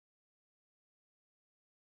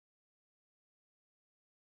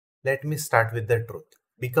Let me start with the truth.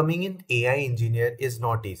 Becoming an AI engineer is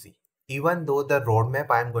not easy. Even though the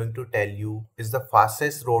roadmap I am going to tell you is the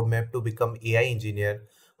fastest roadmap to become AI engineer,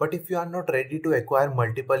 but if you are not ready to acquire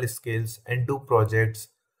multiple skills and do projects,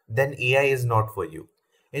 then AI is not for you.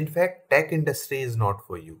 In fact, tech industry is not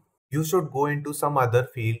for you. You should go into some other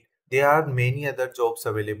field. There are many other jobs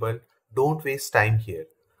available. Don't waste time here.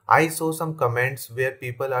 I saw some comments where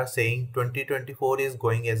people are saying 2024 is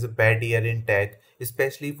going as a bad year in tech,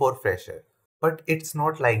 especially for fresher. But it's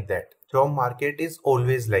not like that. Job market is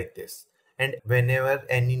always like this. And whenever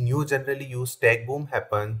any new generally used tech boom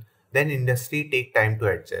happen, then industry take time to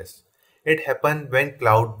adjust. It happened when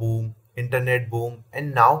cloud boom, internet boom,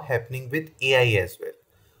 and now happening with AI as well.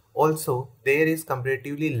 Also, there is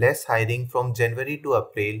comparatively less hiring from January to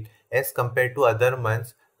April as compared to other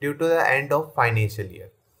months due to the end of financial year.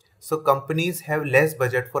 So companies have less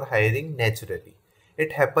budget for hiring naturally.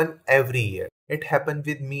 It happens every year. It happened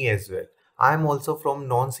with me as well. I am also from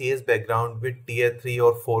non-CS background with tier 3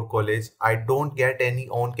 or 4 college. I don't get any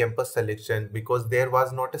on-campus selection because there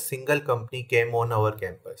was not a single company came on our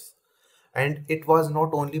campus. And it was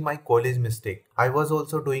not only my college mistake, I was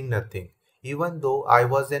also doing nothing. Even though I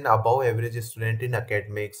was an above average student in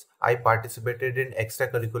academics, I participated in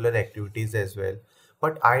extracurricular activities as well.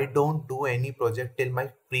 But I don't do any project till my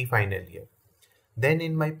pre-final year. Then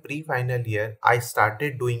in my pre-final year, I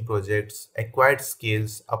started doing projects, acquired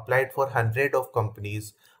skills, applied for hundred of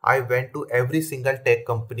companies. I went to every single tech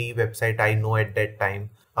company website I know at that time,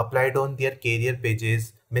 applied on their career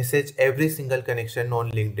pages, messaged every single connection on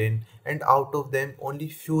LinkedIn, and out of them only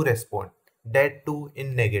few respond. That too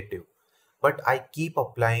in negative. But I keep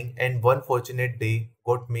applying and one fortunate day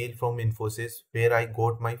got mail from Infosys where I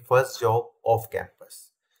got my first job off campus.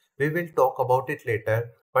 We will talk about it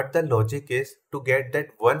later, but the logic is to get that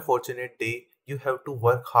one fortunate day, you have to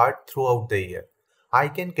work hard throughout the year. I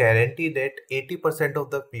can guarantee that 80% of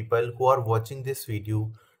the people who are watching this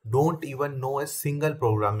video don't even know a single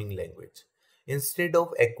programming language. Instead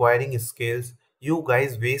of acquiring skills, you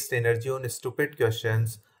guys waste energy on stupid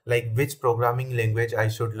questions like which programming language I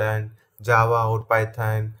should learn, Java or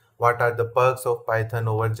Python, what are the perks of Python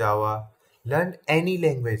over Java. Learn any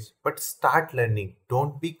language, but start learning.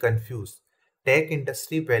 Don't be confused. Tech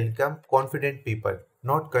industry welcome confident people,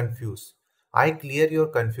 not confused. I clear your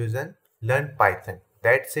confusion. Learn Python.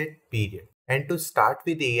 That's it, period. And to start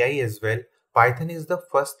with AI as well, Python is the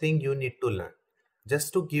first thing you need to learn.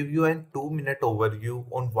 Just to give you an 2-minute overview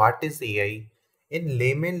on what is AI, in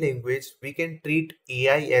layman language, we can treat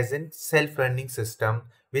AI as a self-running system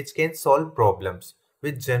which can solve problems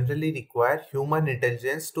which generally require human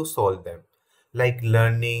intelligence to solve them, like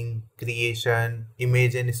learning, creation,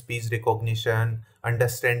 image and speech recognition,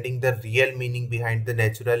 understanding the real meaning behind the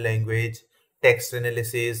natural language, text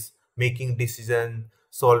analysis, making decision,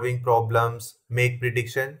 solving problems, make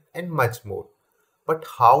prediction, and much more. But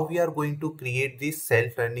how we are going to create these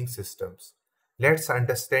self-learning systems? Let's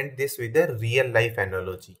understand this with a real life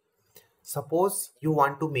analogy. Suppose you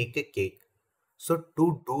want to make a cake. So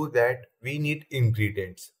to do that, we need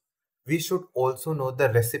ingredients. We should also know the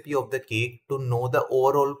recipe of the cake to know the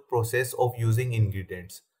overall process of using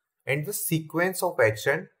ingredients and the sequence of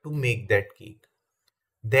action to make that cake.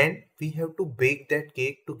 Then we have to bake that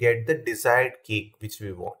cake to get the desired cake which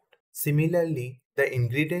we want. Similarly, the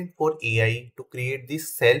ingredient for AI to create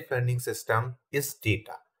this self-learning system is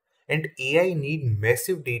data. And AI need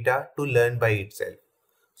massive data to learn by itself.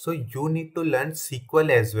 So you need to learn SQL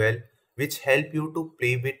as well, which help you to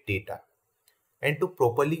play with data. And to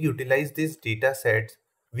properly utilize these data sets,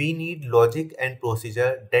 we need logic and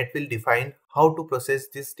procedure that will define how to process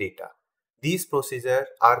this data. These procedures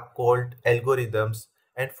are called algorithms,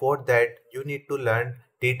 and for that you need to learn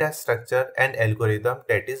data structure and algorithm,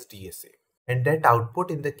 that is DSA. And that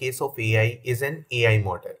output in the case of AI is an AI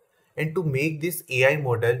model. And to make this AI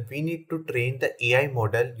model, we need to train the AI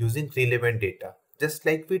model using relevant data, just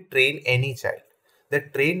like we train any child. The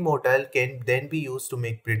trained model can then be used to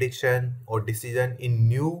make prediction or decision in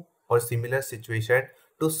new or similar situation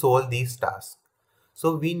to solve these tasks.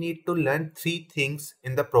 So we need to learn three things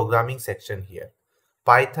in the programming section here: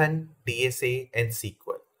 Python, DSA, and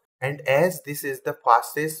SQL. And as this is the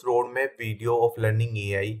fastest roadmap video of learning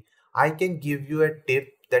AI, I can give you a tip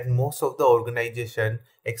that most of the organization,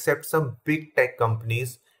 except some big tech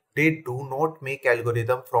companies, they do not make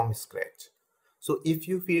algorithm from scratch. So if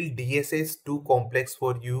you feel DSA is too complex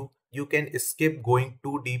for you, you can skip going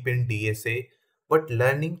too deep in DSA, but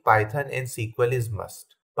learning Python and SQL is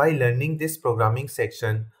must. By learning this programming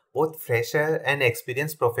section, both fresher and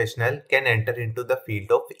experienced professional can enter into the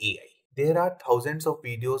field of AI. There are thousands of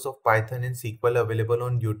videos of Python and SQL available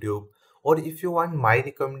on YouTube. Or if you want my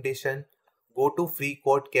recommendation, go to Free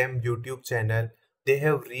Code Camp YouTube channel. They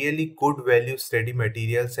have really good value study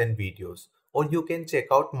materials and videos. Or you can check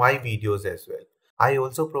out my videos as well. I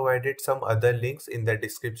also provided some other links in the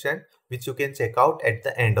description which you can check out at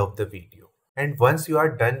the end of the video. And once you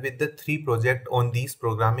are done with the 3 projects on these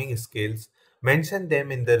programming skills, mention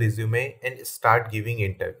them in the resume and start giving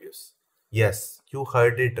interviews. Yes, you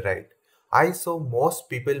heard it right. I saw most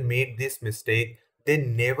people make this mistake. They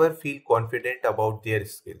never feel confident about their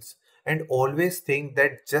skills and always think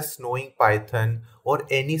that just knowing Python or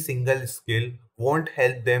any single skill won't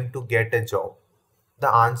help them to get a job.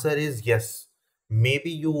 The answer is yes.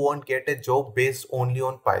 Maybe you won't get a job based only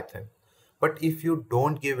on Python. But if you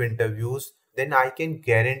don't give interviews, then I can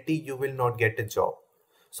guarantee you will not get a job.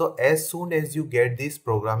 So as soon as you get this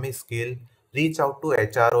programming skill, reach out to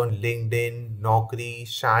HR on LinkedIn, Naukri,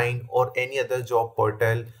 Shine or any other job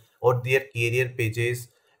portal or their career pages,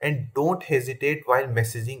 and don't hesitate while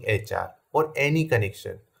messaging HR or any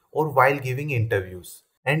connection or while giving interviews.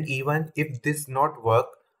 And even if this not work,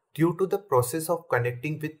 due to the process of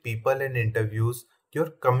connecting with people and interviews, your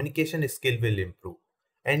communication skill will improve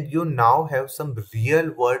and you now have some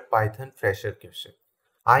real world Python fresher question.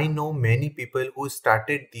 I know many people who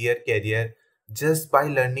started their career just by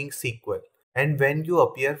learning SQL, and when you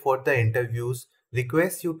appear for the interviews,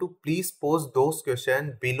 request you to please post those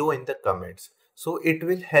questions below in the comments so it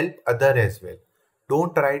will help other as well.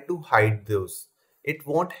 Don't try to hide those. It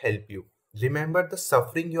won't help you. Remember the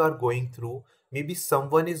suffering you are going through. Maybe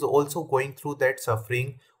someone is also going through that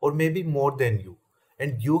suffering or maybe more than you,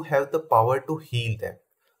 and you have the power to heal them.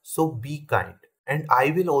 So be kind. And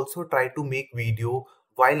I will also try to make video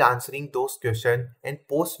while answering those questions and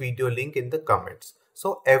post video link in the comments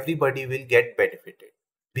so everybody will get benefited.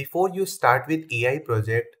 Before you start with AI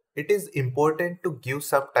project, it is important to give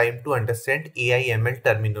some time to understand AI ML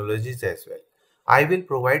terminologies as well. I will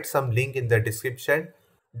provide some link in the description.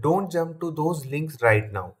 Don't jump to those links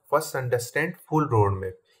right now. First understand full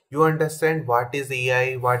roadmap. You understand what is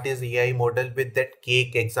AI, what is AI model with that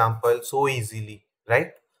cake example so easily,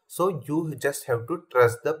 right? So you just have to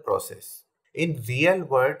trust the process. In real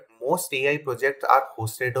world, most AI projects are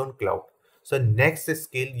hosted on cloud. So next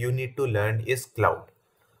skill you need to learn is cloud.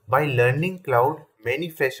 By learning cloud, many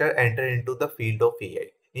freshers enter into the field of AI,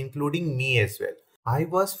 including me as well. I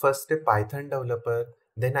was first a Python developer,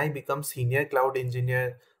 then I become senior cloud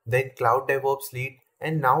engineer, then cloud DevOps lead,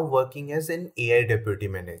 and now working as an AI deputy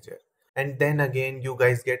manager. And then again, you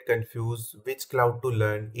guys get confused which cloud to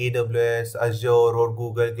learn, AWS, Azure, or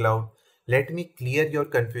Google Cloud. Let me clear your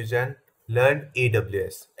confusion. Learn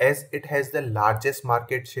AWS as it has the largest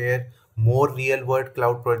market share, more real world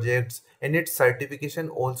cloud projects, and its certification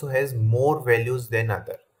also has more values than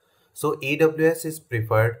other. So AWS is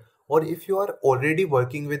preferred, or if you are already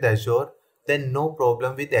working with Azure, then no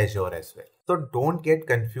problem with Azure as well. So don't get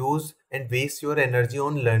confused and waste your energy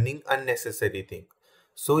on learning unnecessary things.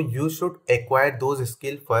 So you should acquire those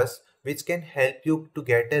skills first which can help you to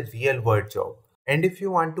get a real world job. And if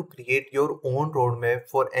you want to create your own roadmap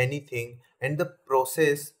for anything and the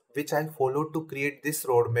process which I follow to create this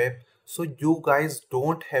roadmap, so you guys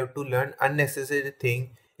don't have to learn unnecessary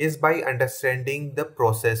thing, is by understanding the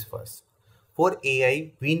process first. For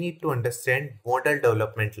AI, we need to understand model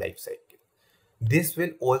development lifecycle. This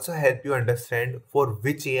will also help you understand for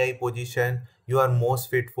which AI position you are most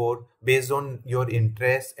fit for based on your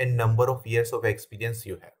interests and number of years of experience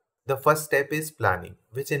you have. The first step is planning,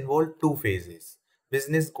 which involves 2 phases: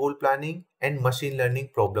 business goal planning and machine learning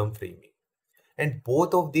problem framing. And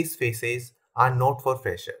both of these phases are not for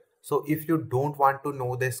fresher. So if you don't want to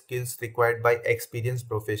know the skills required by experienced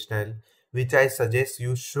professional, which I suggest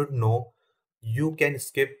you should know, you can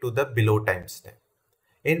skip to the below timestamp.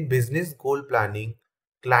 In business goal planning,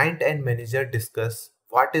 client and manager discuss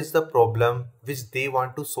what is the problem which they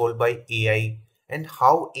want to solve by AI and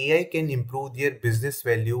how AI can improve their business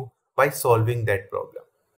value by solving that problem.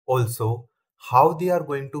 Also, how they are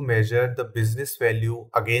going to measure the business value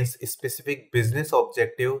against a specific business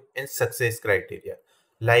objective and success criteria,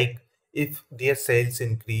 like if their sales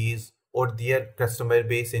increase or their customer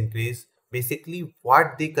base increase, basically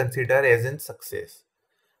what they consider as in success.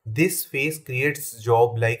 This phase creates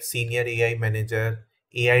job like senior AI manager,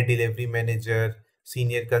 AI delivery manager,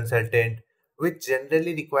 senior consultant, which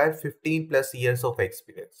generally require 15 plus years of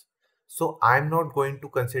experience. So I'm not going to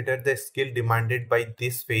consider the skill demanded by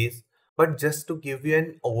this phase, but just to give you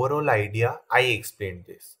an overall idea, I explained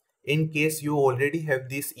this. In case you already have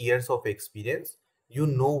these years of experience, you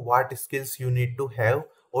know what skills you need to have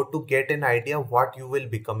or to get an idea what you will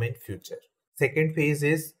become in future. Second phase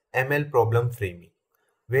is ML problem framing,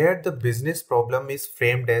 where the business problem is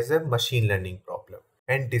framed as a machine learning problem,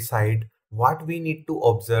 and decide what we need to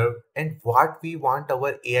observe and what we want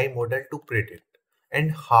our AI model to predict,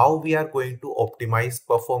 and how we are going to optimize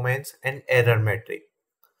performance and error metric.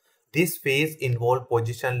 This phase involved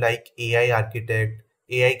positions like AI architect,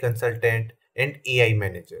 AI consultant, and AI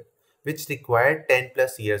manager, which required 10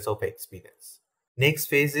 plus years of experience. Next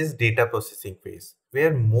phase is data processing phase,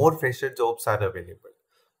 where more fresher jobs are available.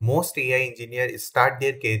 Most AI engineers start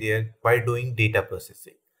their career by doing data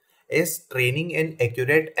processing, as training an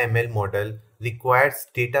accurate ML model requires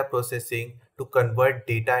data processing to convert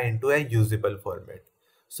data into a usable format.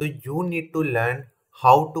 So you need to learn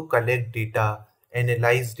how to collect data,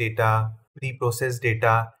 analyze data, pre-process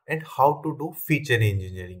data, and how to do feature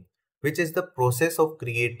engineering, which is the process of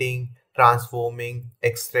creating, transforming,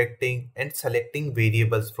 extracting, and selecting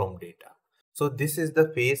variables from data. So this is the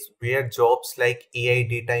phase where jobs like AI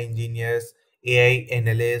data engineers, AI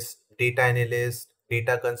analyst,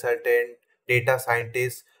 data consultant, data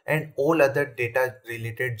scientist, and all other data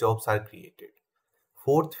related jobs are created.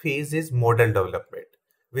 Fourth phase is model development,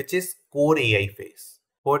 which is core AI phase.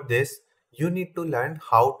 For this, you need to learn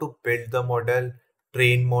how to build the model,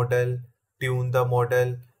 train model, tune the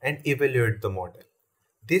model, and evaluate the model.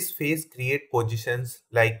 This phase create positions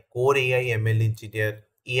like core AI ML engineer,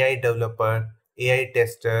 AI developer, AI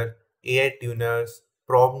tester, AI tuners,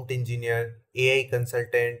 prompt engineer, AI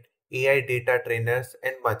consultant, AI data trainers,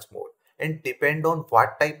 and much more. And depend on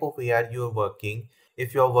what type of AI you are working.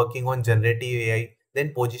 If you are working on generative AI,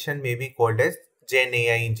 then position may be called as Gen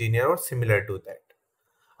AI engineer or similar to that.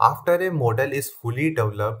 After a model is fully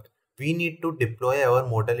developed, we need to deploy our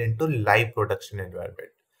model into live production environment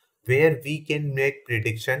where we can make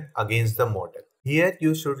prediction against the model. Here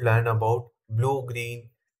you should learn about blue, green,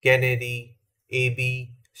 canary,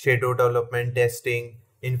 A/B, shadow development testing,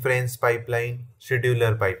 inference pipeline,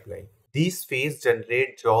 scheduler pipeline. These phase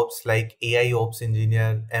generate jobs like AI ops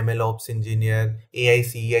engineer, ML ops engineer, AI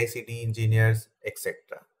CI/CD engineers, etc.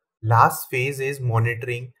 Last phase is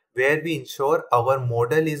monitoring, where we ensure our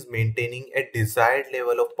model is maintaining a desired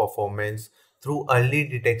level of performance through early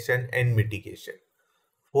detection and mitigation.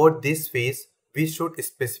 For this phase, we should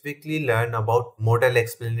specifically learn about model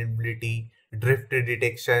explainability, drift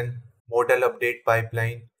detection, model update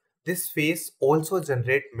pipeline. This phase also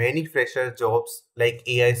generates many fresher jobs like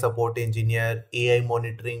AI support engineer, AI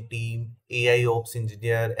monitoring team, AI ops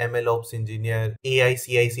engineer, ML ops engineer, AI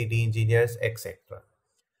CI/CD engineers, etc.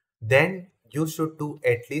 Then you should do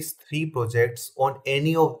at least 3 projects on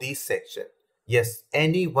any of these sections. Yes,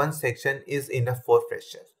 any one section is enough for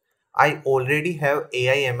fresher. I already have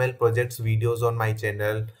AI ML projects videos on my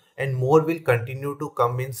channel, and more will continue to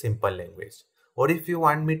come in simple language. Or if you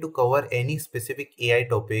want me to cover any specific AI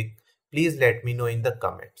topic, please let me know in the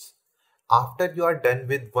comments. After you are done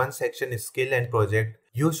with one section skill and project,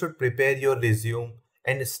 you should prepare your resume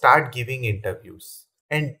and start giving interviews.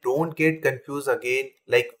 And don't get confused again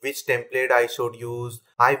like which template I should use.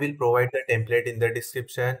 I will provide the template in the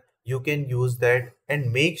description. You can use that,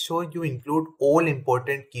 and make sure you include all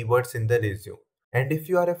important keywords in the resume. And if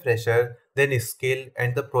you are a fresher, then skill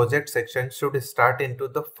and the project section should start into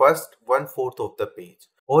the first 1/4 of the page.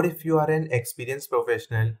 Or if you are an experienced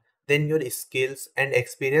professional, then your skills and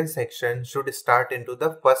experience section should start into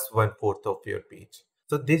the first 1/4 of your page.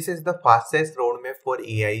 So this is the fastest roadmap for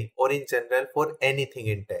AI or in general for anything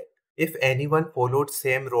in tech. If anyone followed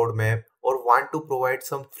same roadmap or want to provide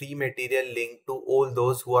some free material link to all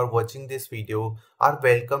those who are watching this video, are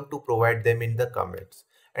welcome to provide them in the comments.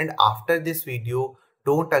 And after this video,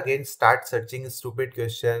 don't again start searching stupid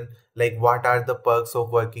question like what are the perks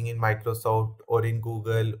of working in Microsoft or in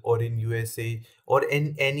Google or in USA or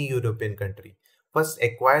in any European country. First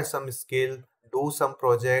acquire some skill, do some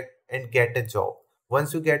project and get a job.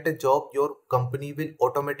 Once you get a job, your company will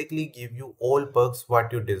automatically give you all perks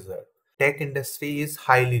what you deserve. Tech industry is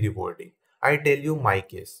highly rewarding. I tell you my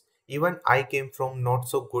case. Even I came from not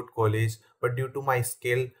so good college, but due to my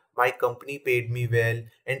skill, my company paid me well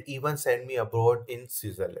and even sent me abroad in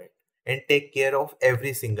Switzerland and take care of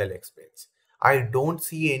every single expense. I don't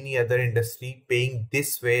see any other industry paying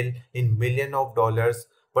this well in millions of dollars,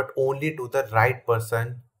 but only to the right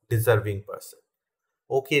person, deserving person.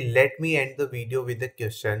 Okay, let me end the video with a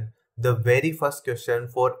question. The very first question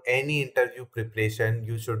for any interview preparation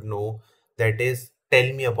you should know, that is,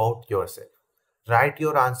 tell me about yourself. Write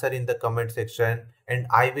your answer in the comment section and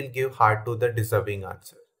I will give heart to the deserving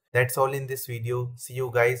answer. That's all in this video. See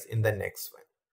you guys in the next one.